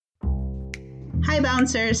Hi,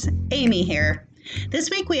 Bouncers. Amy here. This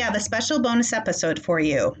week we have a special bonus episode for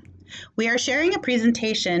you. We are sharing a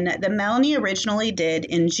presentation that Melanie originally did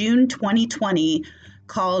in June 2020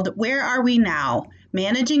 called Where Are We Now?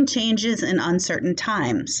 Managing Changes in Uncertain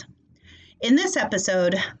Times. In this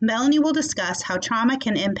episode, Melanie will discuss how trauma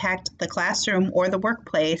can impact the classroom or the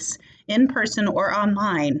workplace, in person or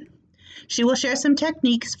online. She will share some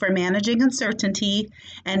techniques for managing uncertainty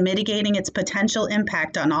and mitigating its potential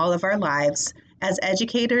impact on all of our lives as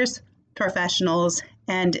educators, professionals,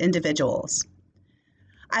 and individuals.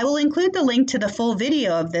 I will include the link to the full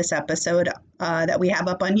video of this episode that we have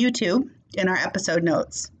up on YouTube in our episode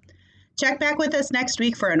notes. Check back with us next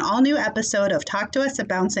week for an all-new episode of Talk to Us at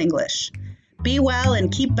Bounce English. Be well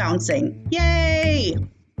and keep bouncing. Yay!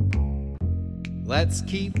 Let's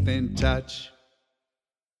keep in touch.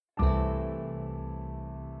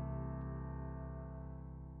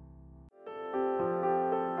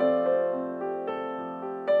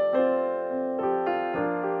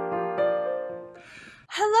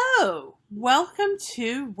 Hello, welcome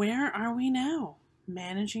to Where Are We Now?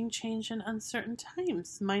 Managing Change in Uncertain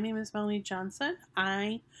Times. My name is Melanie Johnson.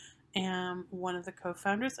 I am one of the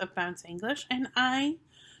co-founders of Bounce English, and I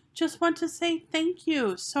just want to say thank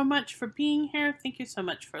you so much for being here. Thank you so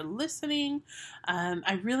much for listening.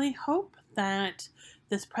 I really hope that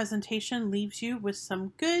this presentation leaves you with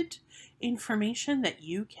some good information that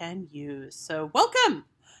you can use. So welcome!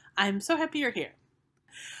 I'm so happy you're here.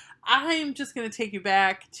 I'm just going to take you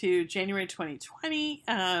back to January 2020,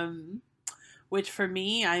 which for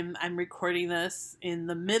me, I'm recording this in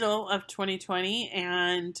the middle of 2020.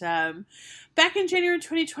 And back in January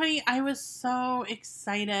 2020, I was so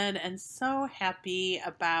excited and so happy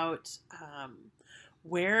about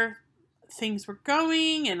where things were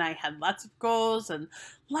going. And I had lots of goals and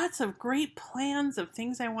lots of great plans of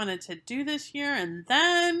things I wanted to do this year. And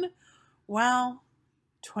then, well,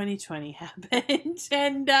 2020 happened,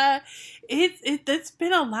 and it's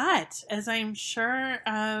been a lot, as I'm sure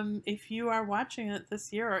if you are watching it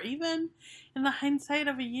this year, or even in the hindsight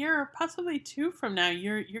of a year or possibly two from now,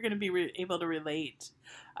 you're going to be able to relate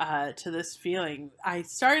to this feeling. I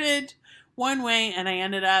started one way and I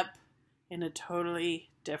ended up in a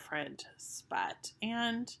totally different spot,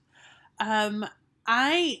 and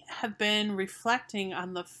I have been reflecting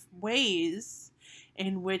on the ways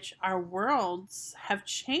in which our worlds have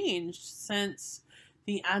changed since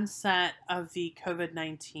the onset of the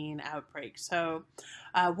COVID-19 outbreak. So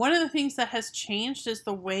one of the things that has changed is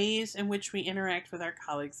the ways in which we interact with our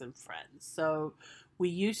colleagues and friends. So we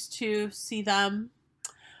used to see them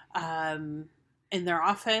in their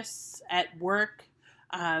office, at work,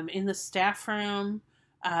 in the staff room,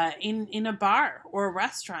 in a bar or a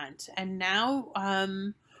restaurant. And now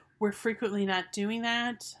we're frequently not doing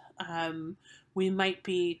that. We might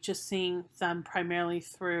be just seeing them primarily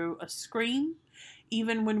through a screen.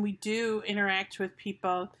 Even when we do interact with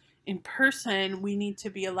people in person, we need to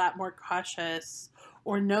be a lot more cautious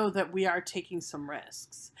or know that we are taking some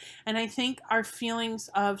risks. And I think our feelings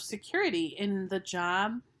of security in the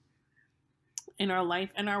job, in our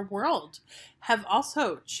life, and our world have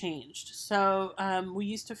also changed. So we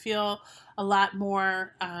used to feel a lot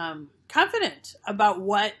more confident about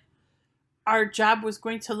what our job was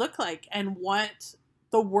going to look like and what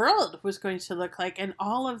the world was going to look like. And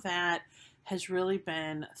all of that has really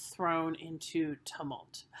been thrown into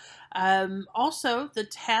tumult. Also, the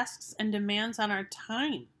tasks and demands on our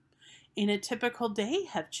time in a typical day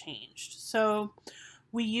have changed. So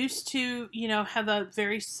we used to, have a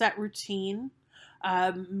very set routine.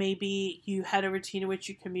 Maybe you had a routine in which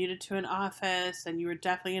you commuted to an office and you were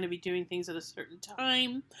definitely going to be doing things at a certain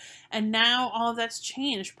time. And now all of that's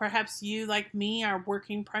changed. Perhaps you, like me, are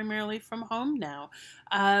working primarily from home now.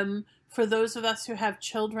 For those of us who have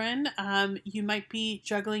children, you might be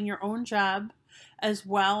juggling your own job as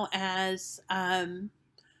well as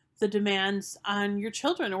the demands on your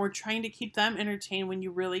children, or trying to keep them entertained when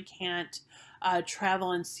you really can't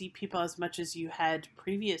travel and see people as much as you had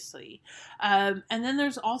previously. And then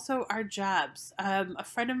there's also our jobs. A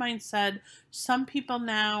friend of mine said some people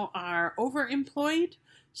now are overemployed,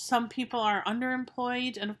 some people are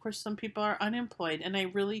underemployed, and of course some people are unemployed. And I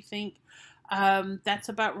really think that's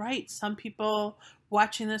about right. Some people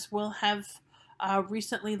watching this will have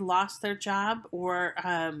recently lost their job, or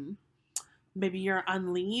maybe you're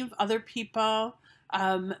on leave. Other people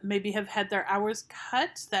maybe have had their hours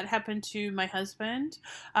cut. That happened to my husband.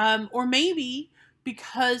 Or maybe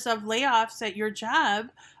because of layoffs at your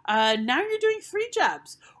job, now you're doing 3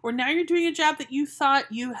 jobs, or now you're doing a job that you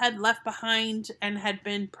thought you had left behind and had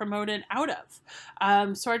been promoted out of.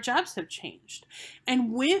 So our jobs have changed.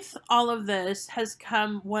 And with all of this has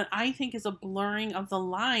come what I think is a blurring of the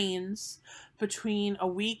lines between a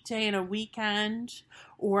weekday and a weekend,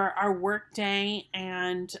 or our work day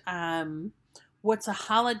and what's a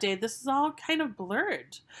holiday. This is all kind of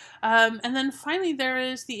blurred. And then finally, there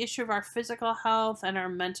is the issue of our physical health and our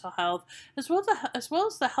mental health, as well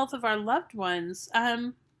as the health of our loved ones.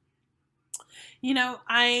 I'm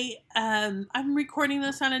recording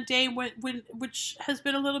this on a day which has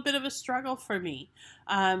been a little bit of a struggle for me,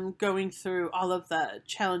 going through all of the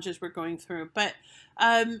challenges we're going through. But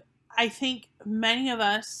I think many of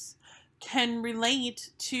us can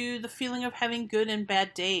relate to the feeling of having good and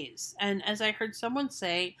bad days. And as I heard someone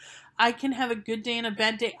say, I can have a good day and a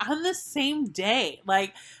bad day on the same day.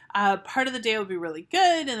 Like, part of the day will be really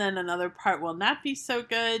good, and then another part will not be so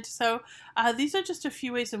good. So these are just a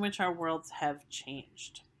few ways in which our worlds have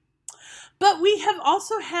changed. But we have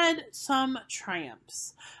also had some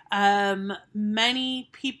triumphs. Many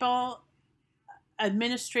people,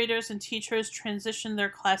 administrators and teachers, transitioned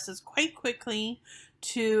their classes quite quickly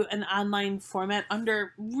to an online format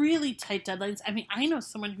under really tight deadlines. I mean, I know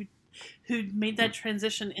someone who made that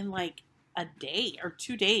transition in like a day or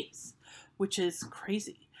 2 days, which is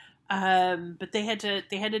crazy. But they had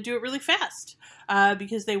to do it really fast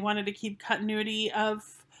because they wanted to keep continuity of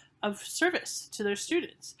service to their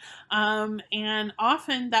students. And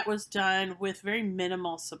often that was done with very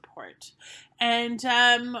minimal support. And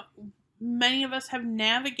many of us have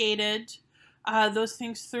navigated those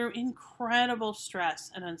things through incredible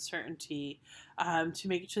stress and uncertainty to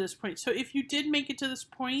make it to this point. So if you did make it to this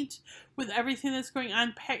point with everything that's going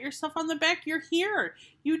on, pat yourself on the back. You're here.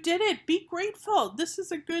 You did it. Be grateful. This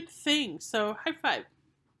is a good thing. So high five.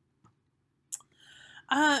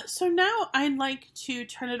 So now I'd like to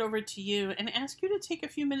turn it over to you and ask you to take a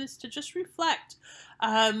few minutes to just reflect.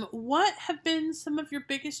 What have been some of your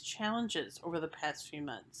biggest challenges over the past few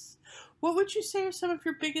months? What would you say are some of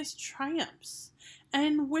your biggest triumphs?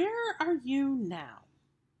 And where are you now?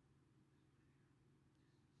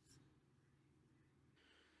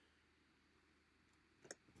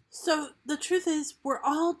 So the truth is, we're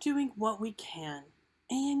all doing what we can.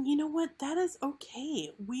 And you know what? That is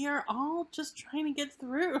okay. We are all just trying to get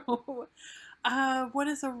through what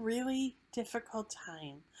is a really difficult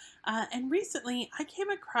time. And recently, I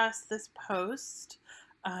came across this post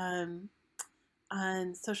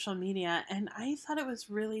on social media, and I thought it was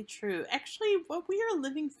really true. Actually, what we are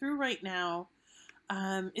living through right now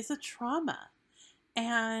is a trauma.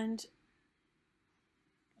 And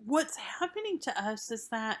what's happening to us is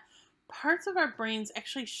that parts of our brains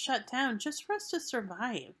actually shut down just for us to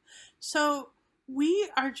survive. So we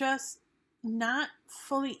are just not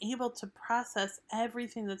fully able to process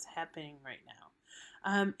everything that's happening right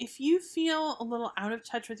now. If you feel a little out of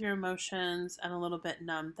touch with your emotions and a little bit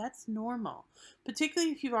numb, that's normal,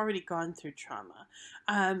 particularly if you've already gone through trauma.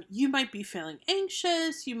 You might be feeling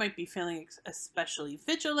anxious, you might be feeling especially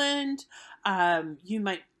vigilant, you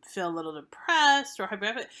might feel a little depressed or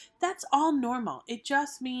hyper. That's all normal. It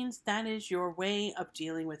just means that is your way of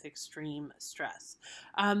dealing with extreme stress.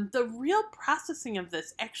 The real processing of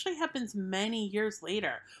this actually happens many years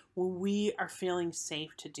later when we are feeling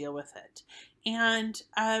safe to deal with it. And,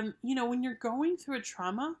 when you're going through a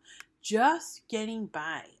trauma, just getting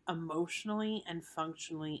by emotionally and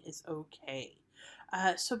functionally is okay.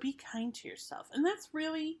 So be kind to yourself. And that's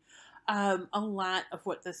really a lot of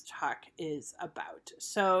what this talk is about.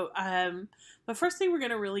 So the first thing we're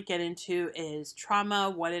going to really get into is trauma,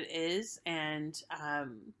 what it is, and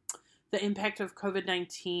the impact of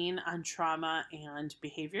COVID-19 on trauma and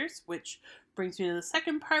behaviors, which brings me to the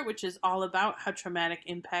second part, which is all about how traumatic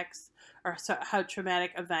events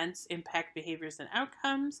impact behaviors and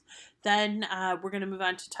outcomes. Then we're going to move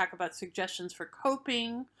on to talk about suggestions for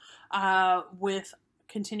coping with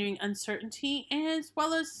continuing uncertainty, as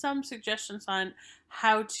well as some suggestions on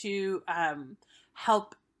how to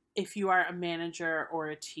help if you are a manager or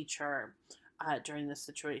a teacher during this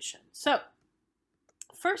situation. So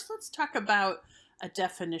first, let's talk about a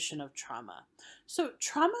definition of trauma. So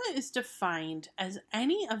trauma is defined as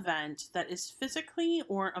any event that is physically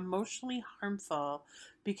or emotionally harmful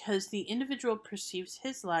because the individual perceives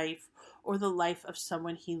his life or the life of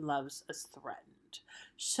someone he loves as threatened.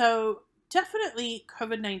 So definitely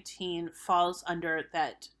COVID-19 falls under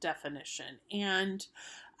that definition. And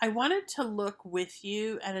I wanted to look with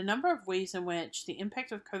you at a number of ways in which the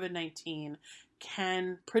impact of COVID-19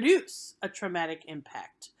 can produce a traumatic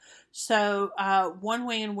impact. So, one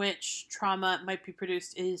way in which trauma might be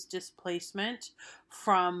produced is displacement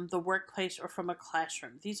from the workplace or from a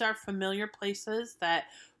classroom. These are familiar places that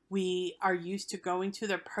we are used to going to.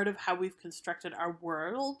 They're part of how we've constructed our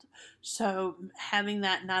world. So, having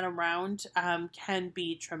that not around can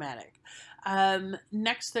be traumatic.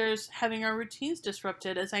 Next, there's having our routines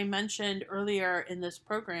disrupted. As I mentioned earlier in this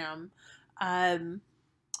program, um,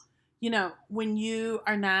 when you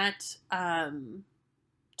are not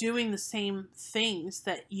doing the same things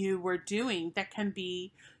that you were doing, that can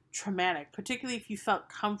be traumatic, particularly if you felt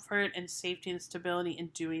comfort and safety and stability in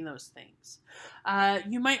doing those things.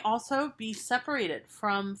 You might also be separated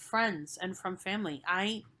from friends and from family.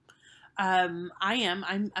 I'm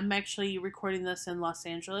actually recording this in Los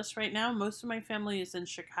Angeles right now. Most of my family is in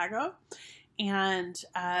Chicago, and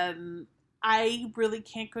I really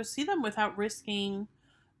can't go see them without risking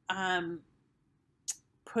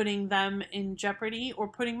putting them in jeopardy or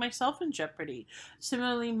putting myself in jeopardy.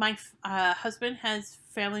 Similarly, my husband has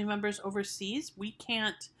family members overseas. We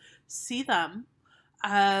can't see them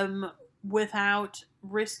without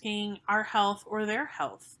risking our health or their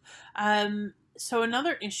health. So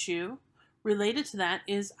another issue related to that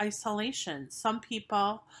is isolation. Some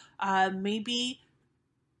people may be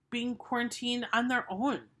being quarantined on their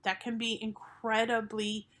own. That can be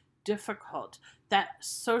incredibly difficult. That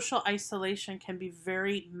social isolation can be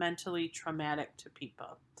very mentally traumatic to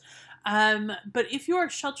people. But if you are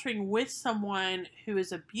sheltering with someone who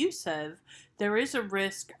is abusive, there is a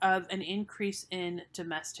risk of an increase in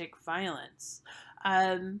domestic violence.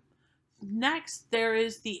 Next, there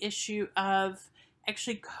is the issue of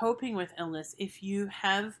actually coping with illness. If you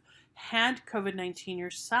have had COVID-19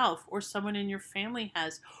 yourself, or someone in your family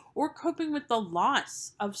has, or coping with the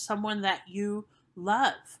loss of someone that you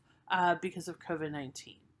love because of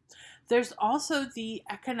COVID-19. There's also the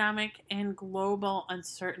economic and global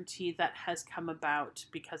uncertainty that has come about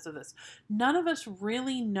because of this. None of us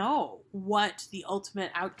really know what the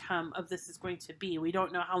ultimate outcome of this is going to be. We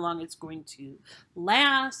don't know how long it's going to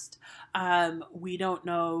last. We don't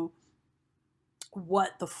know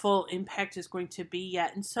what the full impact is going to be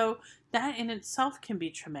yet. And so that in itself can be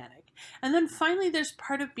traumatic. And then finally, there's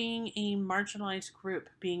part of being a marginalized group,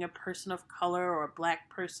 being a person of color or a Black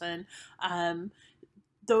person.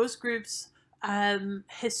 Those groups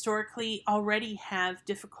historically already have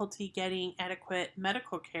difficulty getting adequate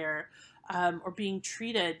medical care or being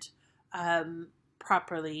treated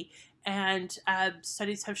properly. And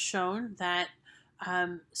studies have shown that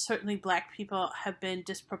certainly Black people have been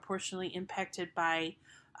disproportionately impacted by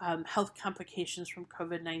health complications from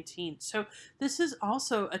COVID-19. So this is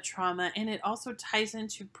also a trauma, and it also ties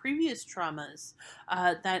into previous traumas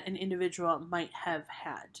that an individual might have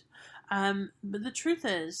had. But the truth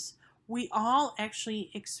is, we all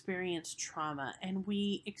actually experience trauma, and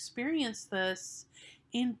we experience this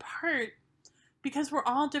in part because we're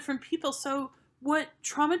all different people. So what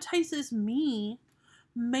traumatizes me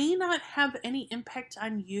may not have any impact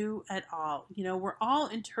on you at all. We're all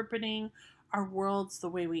interpreting our worlds the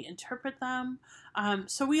way we interpret them.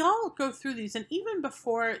 So we all go through these. And even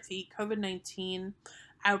before the COVID-19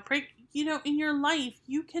 outbreak, in your life,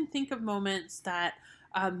 you can think of moments that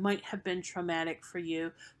might have been traumatic for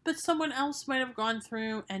you, but someone else might have gone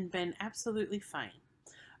through and been absolutely fine.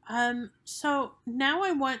 So now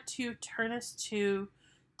I want to turn us to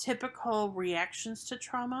typical reactions to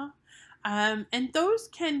trauma. And those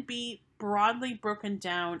can be broadly broken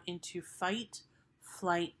down into fight,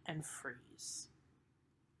 flight, and freeze.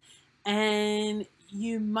 And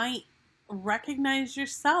you might recognize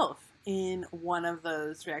yourself in one of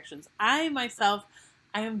those reactions. I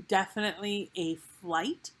am definitely a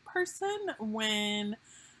flight person. When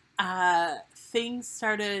things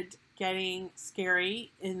started getting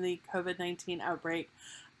scary in the COVID-19 outbreak,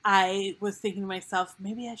 I was thinking to myself,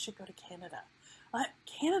 maybe I should go to Canada.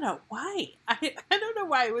 Canada, why? I don't know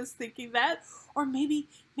why I was thinking that. Or maybe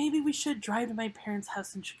we should drive to my parents'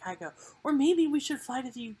 house in Chicago. Or maybe we should fly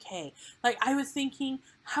to the UK. I was thinking,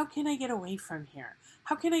 how can I get away from here?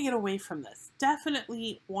 How can I get away from this?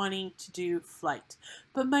 Definitely wanting to do flight.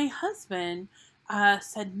 But my husband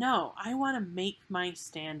said, no, I want to make my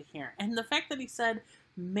stand here. And the fact that he said,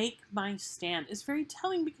 make my stand, is very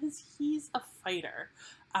telling, because he's a fighter.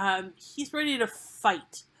 He's ready to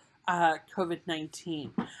fight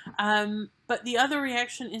COVID-19. But the other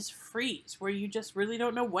reaction is freeze, where you just really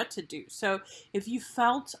don't know what to do. So if you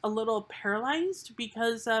felt a little paralyzed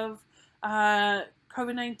because of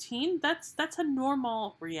COVID-19, that's a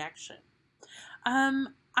normal reaction.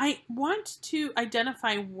 I want to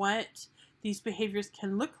identify what these behaviors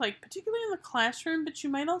can look like, particularly in the classroom, but you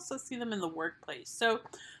might also see them in the workplace. So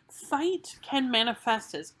Fight can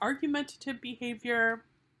manifest as argumentative behavior,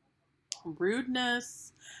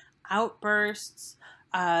 rudeness, outbursts,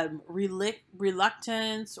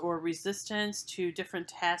 reluctance or resistance to different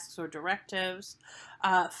tasks or directives.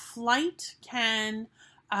 Flight can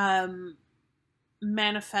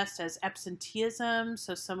manifest as absenteeism,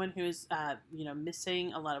 so someone who is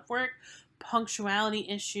missing a lot of work. Punctuality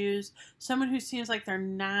issues, someone who seems like they're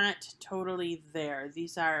not totally there.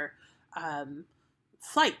 These are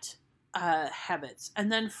flight habits.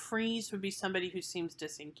 And then freeze would be somebody who seems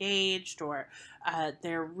disengaged, or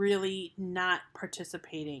they're really not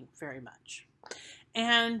participating very much.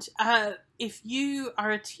 And if you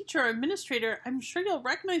are a teacher or administrator, I'm sure you'll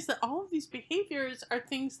recognize that all of these behaviors are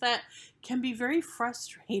things that can be very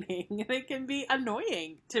frustrating and it can be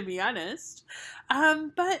annoying, to be honest.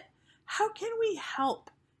 But how can we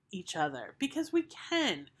help each other? Because we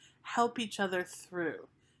can help each other through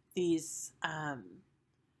these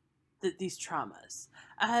traumas.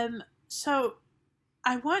 So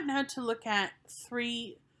I want now to look at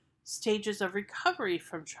 3 stages of recovery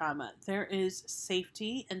from trauma. There is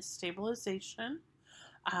safety and stabilization.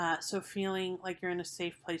 So feeling like you're in a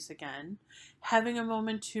safe place again, having a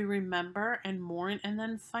moment to remember and mourn, and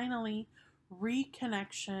then finally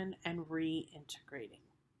reconnection and reintegrating.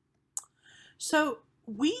 So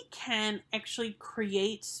we can actually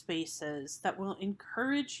create spaces that will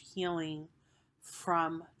encourage healing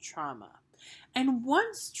from trauma. And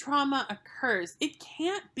once trauma occurs, it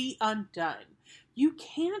can't be undone. You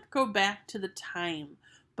can't go back to the time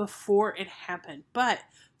before it happened, but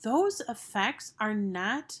those effects are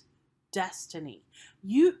not destiny.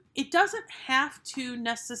 It doesn't have to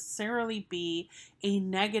necessarily be a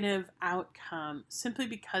negative outcome simply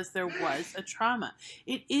because there was a trauma.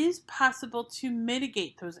 It is possible to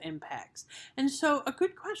mitigate those impacts. And so a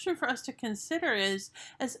good question for us to consider is,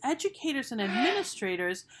 as educators and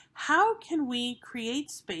administrators, how can we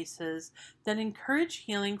create spaces that encourage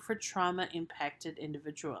healing for trauma-impacted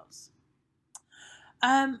individuals?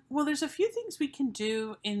 Well, there's a few things we can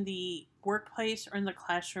do in the workplace or in the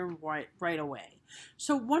classroom right away.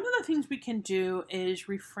 So one of the things we can do is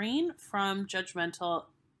refrain from judgmental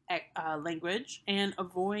language and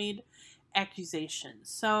avoid accusations.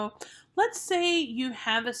 So let's say you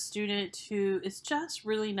have a student who is just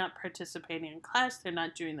really not participating in class. They're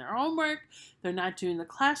not doing their homework. They're not doing the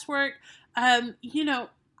classwork. I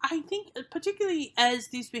think particularly as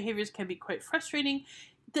these behaviors can be quite frustrating,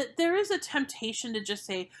 that there is a temptation to just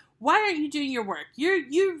say, why aren't you doing your work?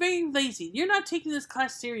 You're very lazy. You're not taking this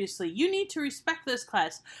class seriously. You need to respect this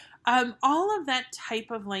class. All of that type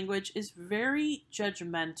of language is very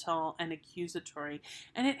judgmental and accusatory,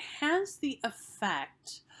 and it has the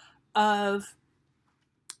effect of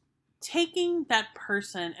taking that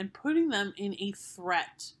person and putting them in a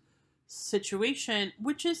threat situation,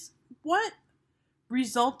 which is what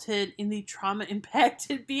resulted in the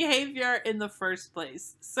trauma-impacted behavior in the first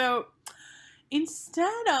place. So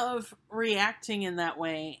instead of reacting in that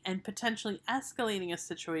way and potentially escalating a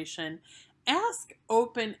situation, ask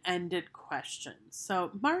open-ended questions.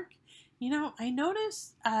 So, Mark, I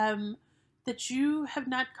noticed that you have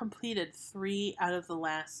not completed 3 out of the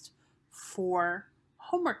last 4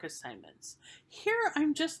 homework assignments. Here,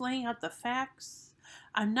 I'm just laying out the facts.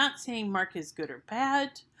 I'm not saying Mark is good or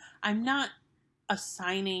bad. I'm not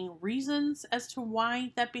assigning reasons as to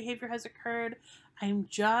why that behavior has occurred. I'm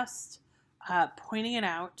just pointing it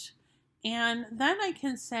out. And then I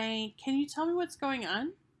can say, can you tell me what's going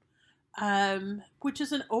on? Which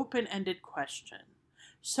is an open-ended question.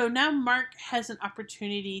 So now Mark has an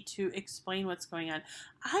opportunity to explain what's going on.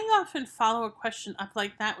 I often follow a question up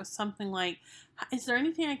like that with something like, is there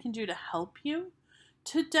anything I can do to help you?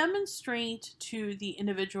 To demonstrate to the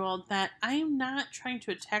individual that I am not trying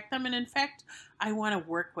to attack them, and in fact, I want to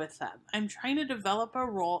work with them. I'm trying to develop a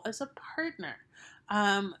role as a partner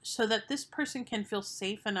so that this person can feel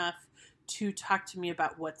safe enough to talk to me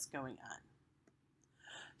about what's going on.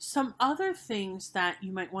 Some other things that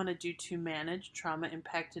you might want to do to manage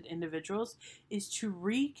trauma-impacted individuals is to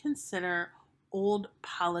reconsider old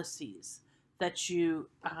policies that you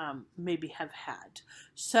maybe have had.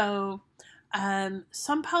 So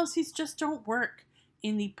some policies just don't work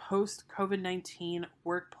in the post-COVID-19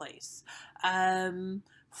 workplace.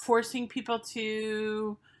 Forcing people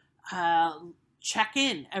to check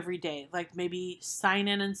in every day, like maybe sign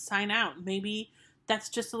in and sign out. Maybe that's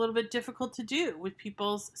just a little bit difficult to do with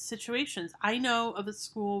people's situations. I know of a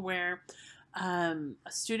school where a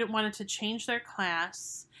student wanted to change their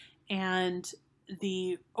class, and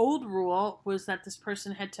the old rule was that this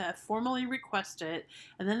person had to formally request it,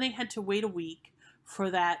 and then they had to wait a week for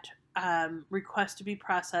that request to be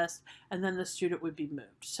processed, and then the student would be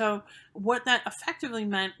moved. So what that effectively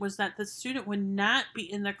meant was that the student would not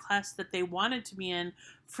be in the class that they wanted to be in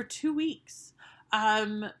for 2 weeks.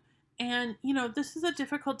 And, this is a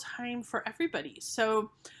difficult time for everybody.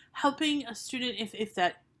 So helping a student,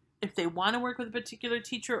 if they want to work with a particular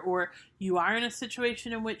teacher, or you are in a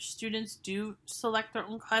situation in which students do select their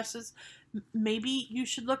own classes, maybe you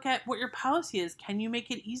should look at what your policy is. Can you make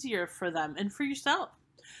it easier for them and for yourself?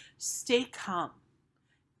 Stay calm,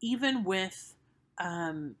 even with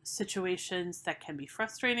situations that can be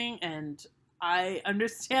frustrating, and I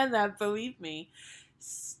understand that, believe me.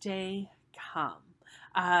 Stay calm.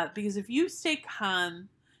 Because if you stay calm,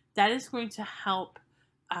 that is going to help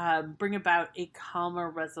bring about a calmer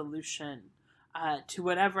resolution to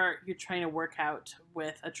whatever you're trying to work out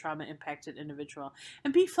with a trauma-impacted individual.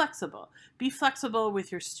 And be flexible. Be flexible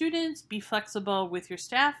with your students, be flexible with your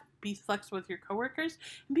staff, be flexible with your coworkers,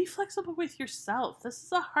 and be flexible with yourself. This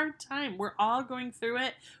is a hard time. We're all going through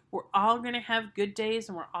it. We're all going to have good days,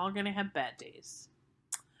 and we're all going to have bad days.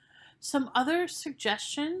 Some other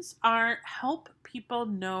suggestions are help people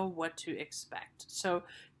know what to expect. So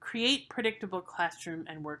create predictable classroom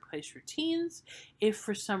and workplace routines. If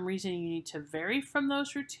for some reason you need to vary from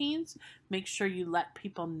those routines, make sure you let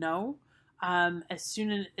people know as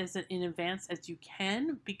soon as in advance as you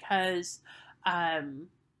can, because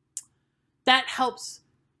that helps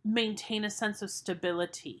maintain a sense of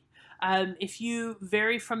stability. If you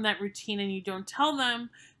vary from that routine and you don't tell them,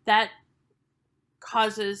 that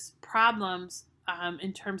causes problems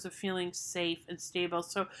in terms of feeling safe and stable.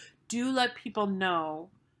 So do let people know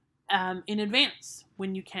in advance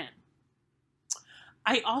when you can.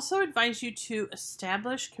 I also advise you to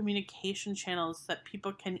establish communication channels that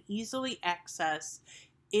people can easily access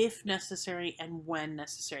if necessary and when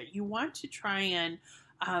necessary. You want to try and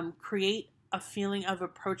create a feeling of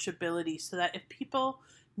approachability so that if people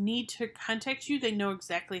need to contact you, they know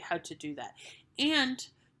exactly how to do that. And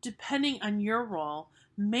depending on your role,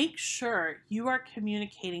 make sure you are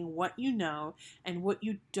communicating what you know and what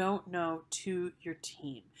you don't know to your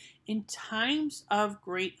team. In times of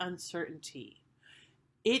great uncertainty,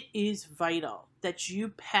 it is vital that you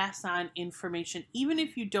pass on information, even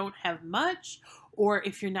if you don't have much, or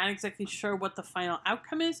if you're not exactly sure what the final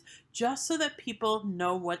outcome is, just so that people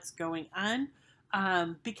know what's going on,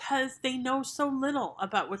 because they know so little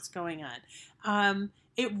about what's going on.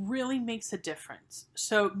 It really makes a difference.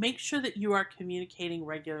 So make sure that you are communicating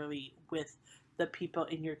regularly with the people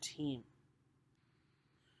in your team.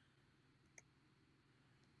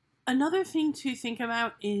 Another thing to think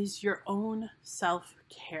about is your own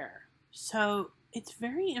self-care. So it's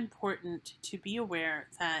very important to be aware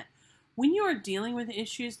that when you are dealing with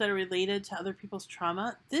issues that are related to other people's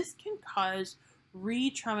trauma, this can cause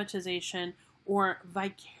re-traumatization or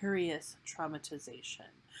vicarious traumatization.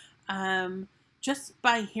 Just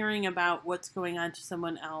by hearing about what's going on to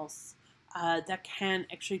someone else, that can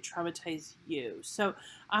actually traumatize you. So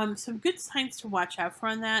some good signs to watch out for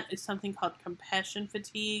on that is something called compassion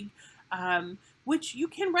fatigue, which you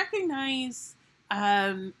can recognize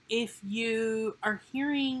if you are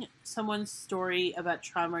hearing someone's story about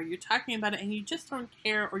trauma, or you're talking about it and you just don't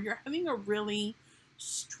care, or you're having a really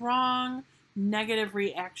strong negative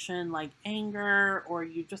reaction like anger, or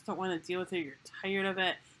you just don't want to deal with it, you're tired of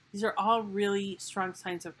it. These are all really strong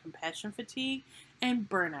signs of compassion fatigue and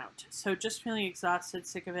burnout. So just feeling exhausted,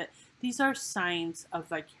 sick of it, these are signs of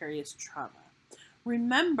vicarious trauma.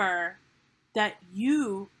 Remember that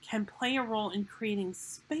you can play a role in creating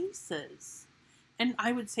spaces, and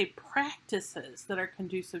I would say practices, that are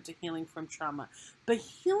conducive to healing from trauma. But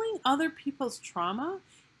healing other people's trauma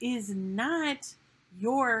is not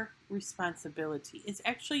your responsibility. It's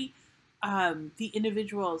actually the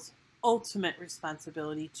individual's ultimate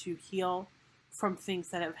responsibility to heal from things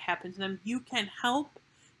that have happened to them. You can help,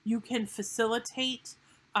 you can facilitate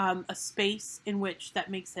a space in which that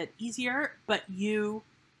makes it easier, but you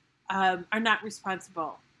are not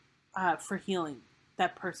responsible for healing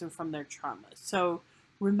that person from their trauma. So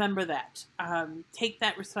remember that. Take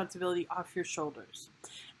that responsibility off your shoulders.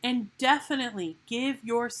 And definitely give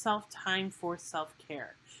yourself time for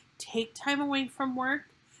self-care. Take time away from work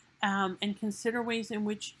and consider ways in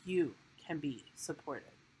which you can be supported.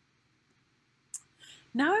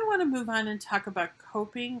 Now I want to move on and talk about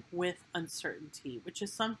coping with uncertainty, which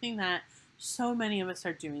is something that so many of us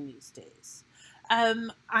are doing these days.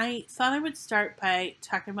 I thought I would start by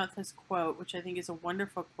talking about this quote, which I think is a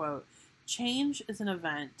wonderful quote. Change is an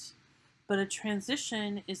event, but a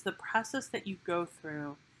transition is the process that you go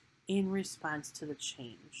through in response to the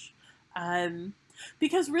change.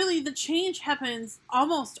 Because really the change happens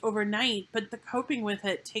almost overnight, but the coping with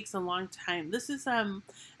it takes a long time. This is an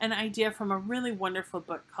idea from a really wonderful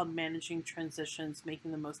book called Managing Transitions,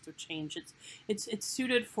 Making the Most of Change. It's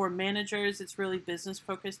suited for managers. It's really business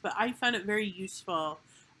focused, but I found it very useful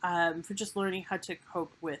for just learning how to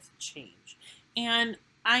cope with change. And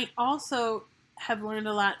I also have learned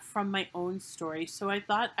a lot from my own story, so I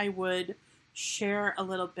thought I would share a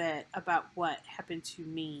little bit about what happened to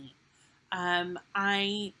me.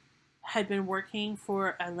 I had been working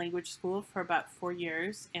for a language school for about 4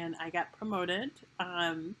 years, and I got promoted,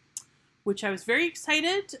 which I was very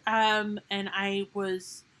excited. And I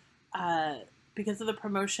was, because of the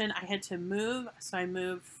promotion, I had to move. So I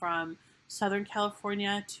moved from Southern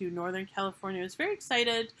California to Northern California. I was very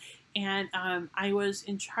excited, and I was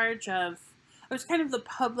in charge of, I was kind of the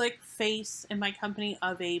public face in my company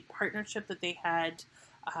of a partnership that they had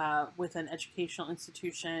with an educational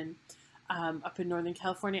institution up in Northern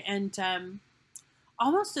California. And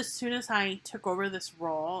almost as soon as I took over this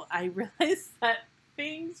role, I realized that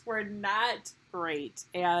things were not great.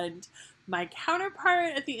 And my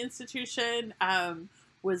counterpart at the institution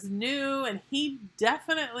was new, and he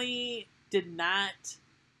definitely did not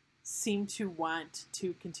seem to want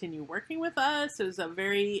to continue working with us. It was a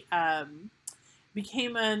very,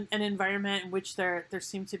 became an environment in which there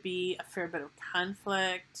seemed to be a fair bit of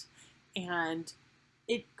conflict, and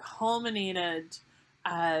it culminated,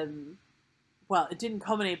 well, it didn't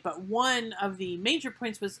culminate, but one of the major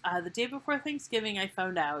points was the day before Thanksgiving, I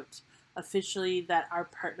found out officially that our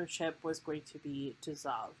partnership was going to be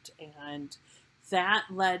dissolved. And that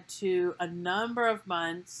led to a number of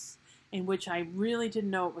months in which I really didn't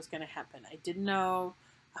know what was going to happen. I didn't know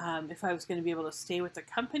if I was going to be able to stay with the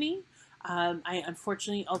company. I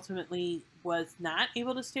unfortunately ultimately was not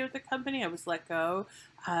able to stay with the company. I was let go,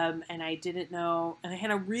 and I didn't know, and I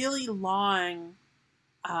had a really long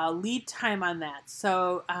lead time on that.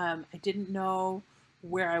 So I didn't know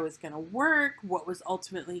where I was going to work, what was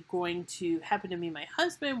ultimately going to happen to me and my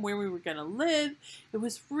husband, where we were going to live. It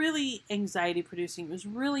was really anxiety producing. It was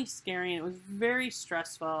really scary, and it was very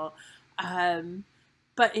stressful.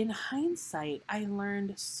 But in hindsight, I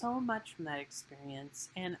learned so much from that experience,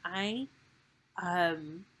 and I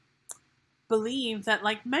believe that,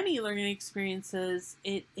 like many learning experiences,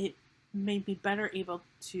 it made me better able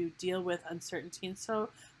to deal with uncertainty. And so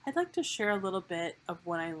I'd like to share a little bit of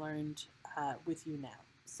what I learned with you now.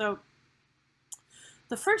 So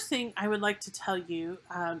the first thing I would like to tell you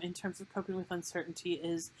in terms of coping with uncertainty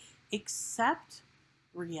is accept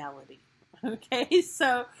reality. Okay,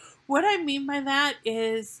 so what I mean by that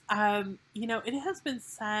is, it has been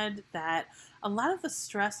said that a lot of the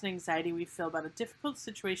stress and anxiety we feel about a difficult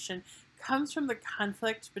situation comes from the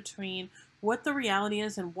conflict between what the reality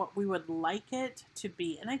is and what we would like it to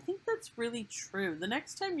be. And I think that's really true. The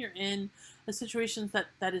next time you're in a situation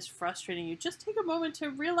that is frustrating you, just take a moment to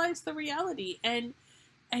realize the reality, and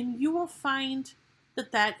you will find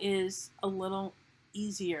that is a little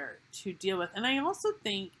easier to deal with. And I also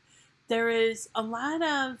think there is a lot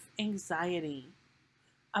of anxiety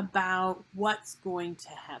about what's going to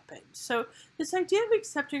happen. So this idea of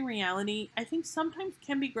accepting reality, I think sometimes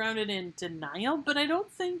can be grounded in denial, but I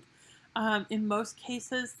don't think in most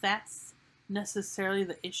cases that's necessarily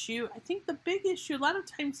the issue. I think the big issue a lot of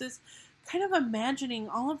times is kind of imagining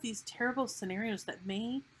all of these terrible scenarios that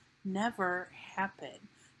may never happen.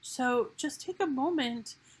 So just take a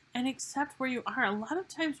moment and accept where you are. A lot of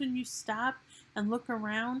times when you stop and look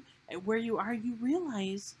around at where you are, you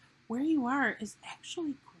realize where you are is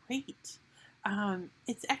actually great.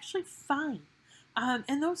 It's actually fine.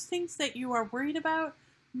 And those things that you are worried about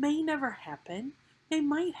may never happen. They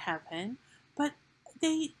might happen, but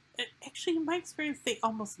they actually, in my experience, they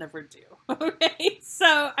almost never do. Okay?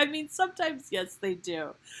 So, I mean, sometimes, yes, they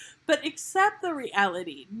do. But accept the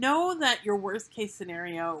reality. Know that your worst case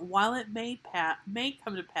scenario, while it may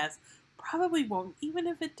come to pass, probably won't. Even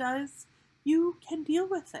if it does, you can deal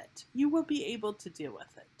with it. You will be able to deal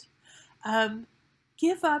with it.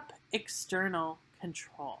 Give up external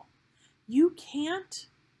control. You can't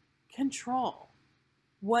control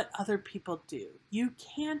what other people do. You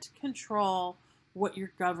can't control what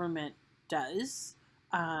your government does.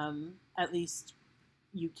 At least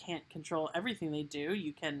you can't control everything they do.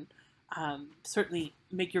 You can certainly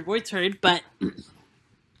make your voice heard, but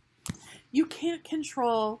you can't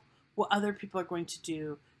control what other people are going to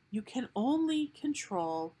do. You can only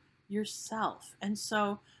control yourself. And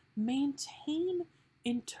so maintain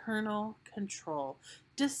internal control.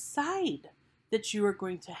 Decide that you are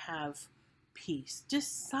going to have peace.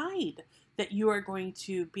 Decide that you are going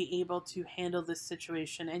to be able to handle this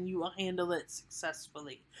situation and you will handle it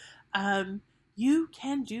successfully. You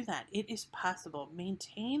can do that. It is possible.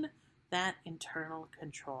 Maintain that internal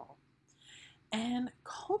control and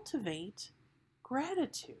cultivate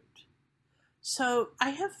gratitude. So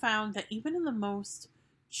I have found that even in the most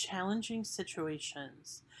challenging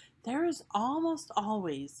situations, there is almost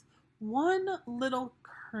always one little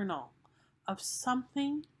kernel of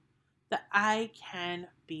something that I can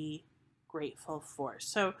be grateful for.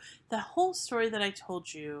 So the whole story that I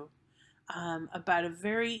told you about a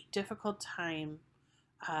very difficult time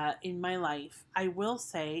in my life, I will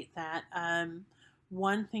say that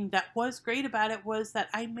one thing that was great about it was that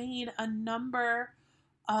I made a number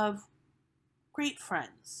of great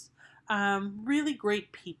friends, really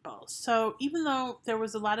great people. So even though there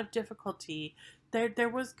was a lot of difficulty, there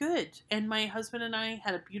was good. And my husband and I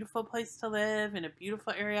had a beautiful place to live in a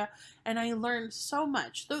beautiful area, and I learned so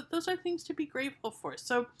much. Those are things to be grateful for.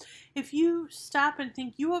 So if you stop and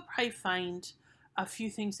think, you will probably find a few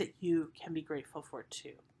things that you can be grateful for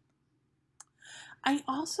too. I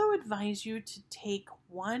also advise you to take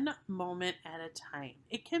one moment at a time.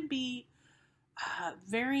 It can be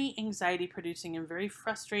very anxiety producing and very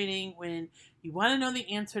frustrating when you want to know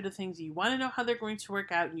the answer to things, you want to know how they're going to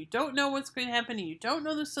work out, and you don't know what's going to happen, and you don't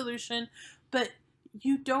know the solution, but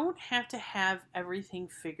you don't have to have everything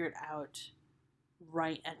figured out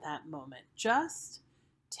right at that moment. Just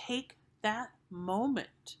take that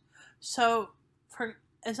moment. So,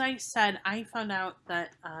 as I said, I found out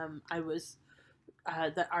that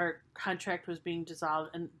that our contract was being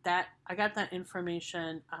dissolved, and that I got that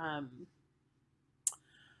information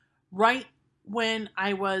right when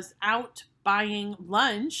I was out buying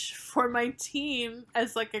lunch for my team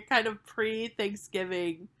as like a kind of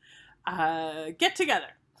pre-Thanksgiving get together.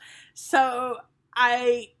 So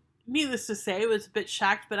I, needless to say, was a bit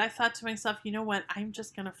shocked, but I thought to myself, you know what? I'm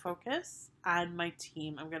just going to focus on my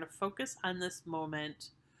team. I'm going to focus on this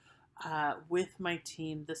moment with my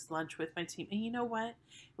team, this lunch with my team. And you know what?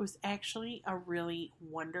 It was actually a really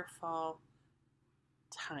wonderful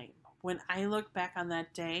time. When I look back on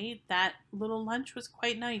that day, that little lunch was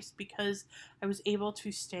quite nice because I was able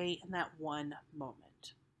to stay in that one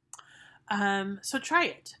moment. So try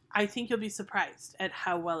it. I think you'll be surprised at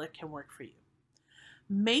how well it can work for you.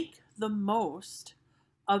 Make the most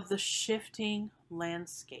of the shifting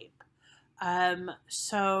landscape.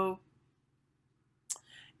 So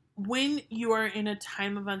when you are in a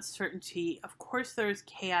time of uncertainty, of course there's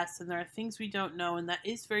chaos and there are things we don't know, and that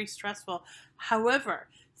is very stressful. However,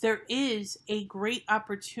 there is a great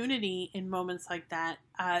opportunity in moments like that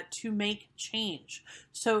to make change.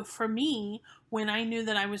 So for me, when I knew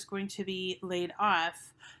that I was going to be laid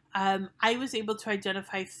off, I was able to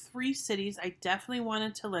identify 3 cities I definitely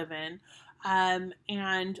wanted to live in.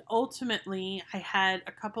 And ultimately, I had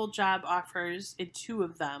a couple job offers in 2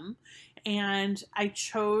 of them. And I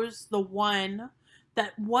chose the one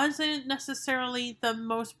that wasn't necessarily the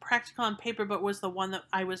most practical on paper, but was the one that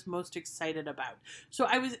I was most excited about. So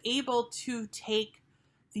I was able to take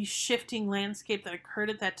the shifting landscape that occurred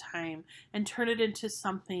at that time and turn it into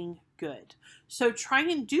something good. So try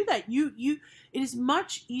and do that. It is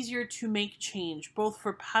much easier to make change, both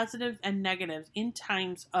for positive and negatives, in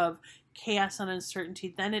times of chaos and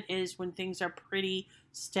uncertainty than it is when things are pretty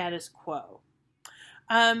status quo.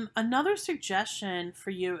 Another suggestion for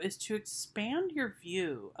you is to expand your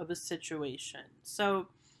view of a situation. So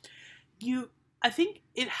I think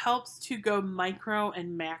it helps to go micro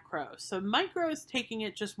and macro. So micro is taking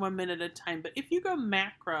it just 1 minute at a time, but if you go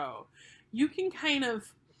macro, you can kind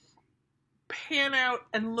of pan out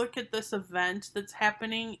and look at this event that's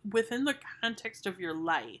happening within the context of your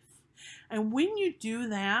life. And when you do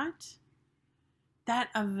that, that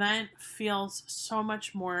event feels so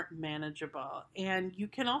much more manageable. And you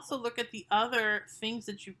can also look at the other things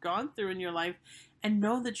that you've gone through in your life and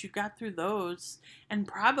know that you got through those. And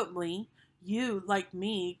probably you, like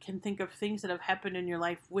me, can think of things that have happened in your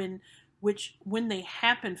life when they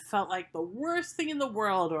happened felt like the worst thing in the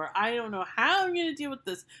world, or I don't know how I'm going to deal with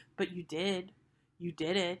this. But you did. You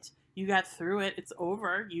did it. You got through it. It's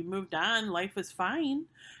over. You moved on. Life was fine.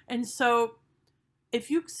 And so if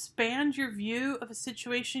you expand your view of a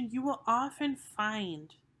situation, you will often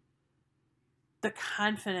find the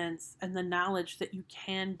confidence and the knowledge that you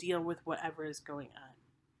can deal with whatever is going on.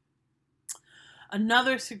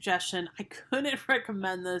 Another suggestion, I couldn't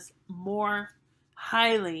recommend this more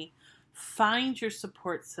highly. Find your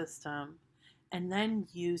support system and then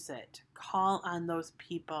use it. Call on those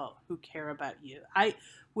people who care about you. I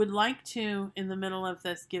would like to, in the middle of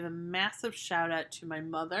this, give a massive shout out to my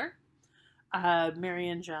mother,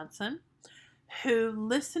 Marianne Johnson, who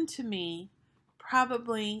listened to me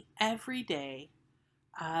probably every day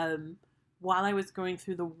while I was going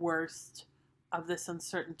through the worst of this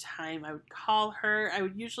uncertain time. I would call her. I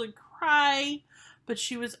would usually cry, but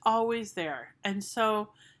she was always there. And so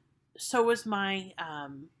was my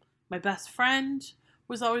my best friend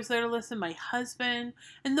was always there to listen. My husband,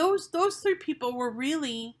 and those three people were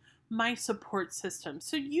really my support system.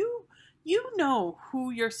 So you know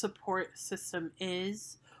who your support system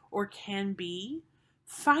is or can be.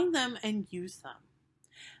 Find them and use them.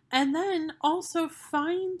 And then also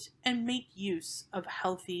find and make use of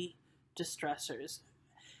healthy distressors.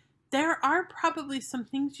 There are probably some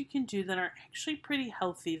things you can do that are actually pretty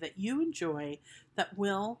healthy that you enjoy that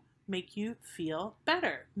will make you feel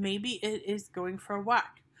better. Maybe it is going for a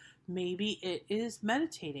walk. Maybe it is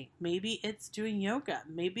meditating. Maybe it's doing yoga.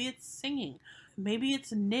 Maybe it's singing. Maybe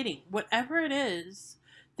it's knitting. Whatever it is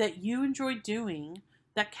that you enjoy doing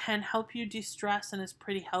that can help you de-stress and is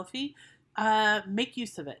pretty healthy, make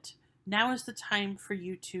use of it. Now is the time for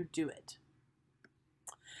you to do it.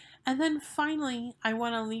 And then finally, I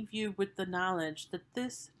want to leave you with the knowledge that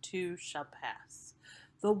this too shall pass.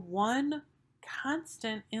 The one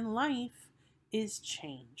constant in life is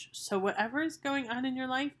change. So whatever is going on in your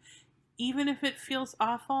life, even if it feels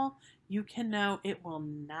awful, you can know it will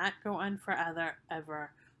not go on forever,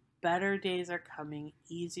 ever. Better days are coming.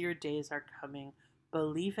 Easier days are coming.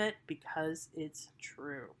 Believe it because it's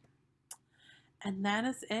true. And that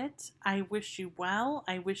is it. I wish you well.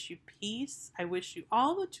 I wish you peace. I wish you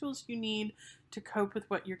all the tools you need to cope with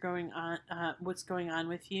what's going on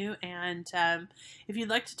with you. And if you'd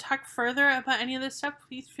like to talk further about any of this stuff,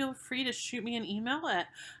 please feel free to shoot me an email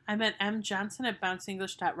I'm at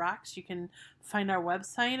mjohnson@bounceenglish.rocks. You can find our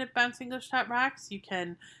website at bounceenglish.rocks. You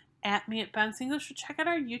can @ me at bounceenglish or check out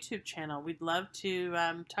our YouTube channel. We'd love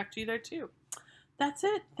to talk to you there too. That's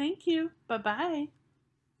it. Thank you. Bye-bye.